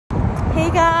Hey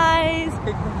guys!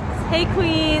 Hey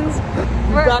queens!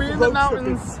 We're in the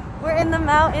mountains. We're in the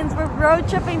mountains. We're road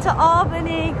tripping to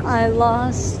Albany. I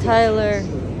lost Tyler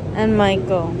and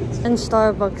Michael, and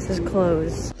Starbucks is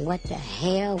closed. What the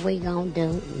hell we gonna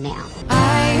do now?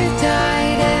 I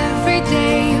died every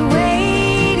day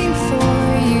waiting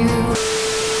for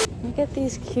you. Look at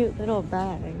these cute little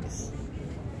bags.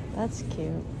 That's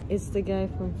cute. It's the guy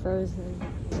from Frozen.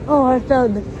 Oh, I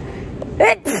found it.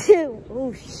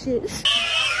 Oh shit.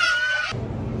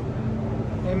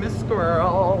 Hey, Miss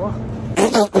Squirrel.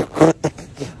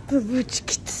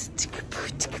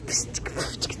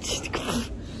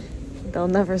 They'll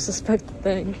never suspect a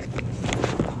thing.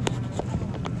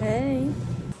 Hey.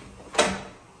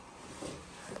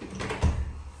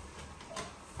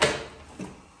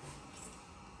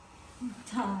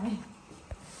 Ty.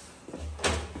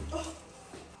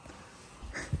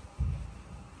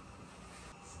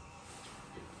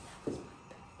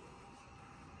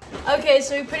 Okay,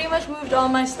 so we pretty much moved all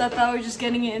my stuff out. We're just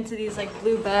getting it into these like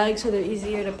blue bags so they're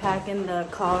easier to pack in the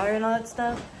car and all that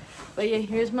stuff. But yeah,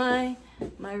 here's my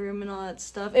room and all that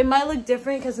stuff. It might look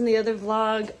different because in the other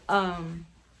vlog,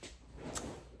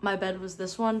 my bed was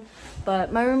this one,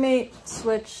 but my roommate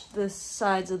switched the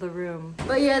sides of the room.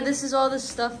 But yeah, this is all the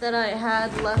stuff that I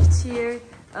had left here.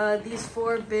 These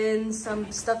 4 bins, some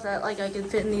stuff that like I can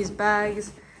fit in these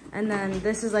bags, and then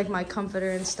this is like my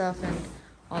comforter and stuff and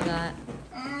all that.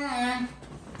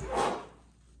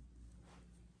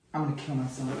 I'm gonna kill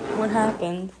myself. What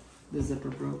happened? The zipper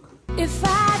broke. If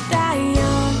I die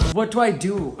young. What do I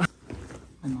do?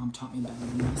 My mom taught me better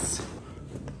than this.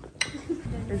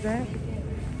 Is that?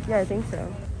 Yeah, I think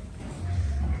so.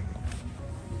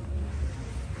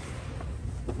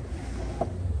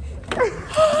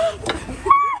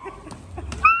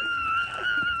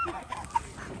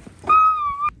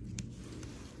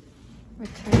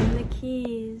 Return the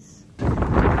keys.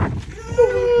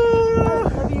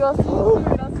 Love you. I'll see you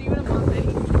soon. I'll see you in a month.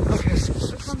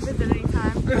 Come visit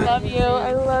anytime. Love you.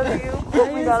 I love you.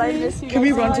 Oh my god, I miss you. Can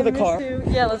we run to the car?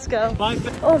 Yeah, let's go. Bye.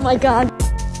 Oh my god.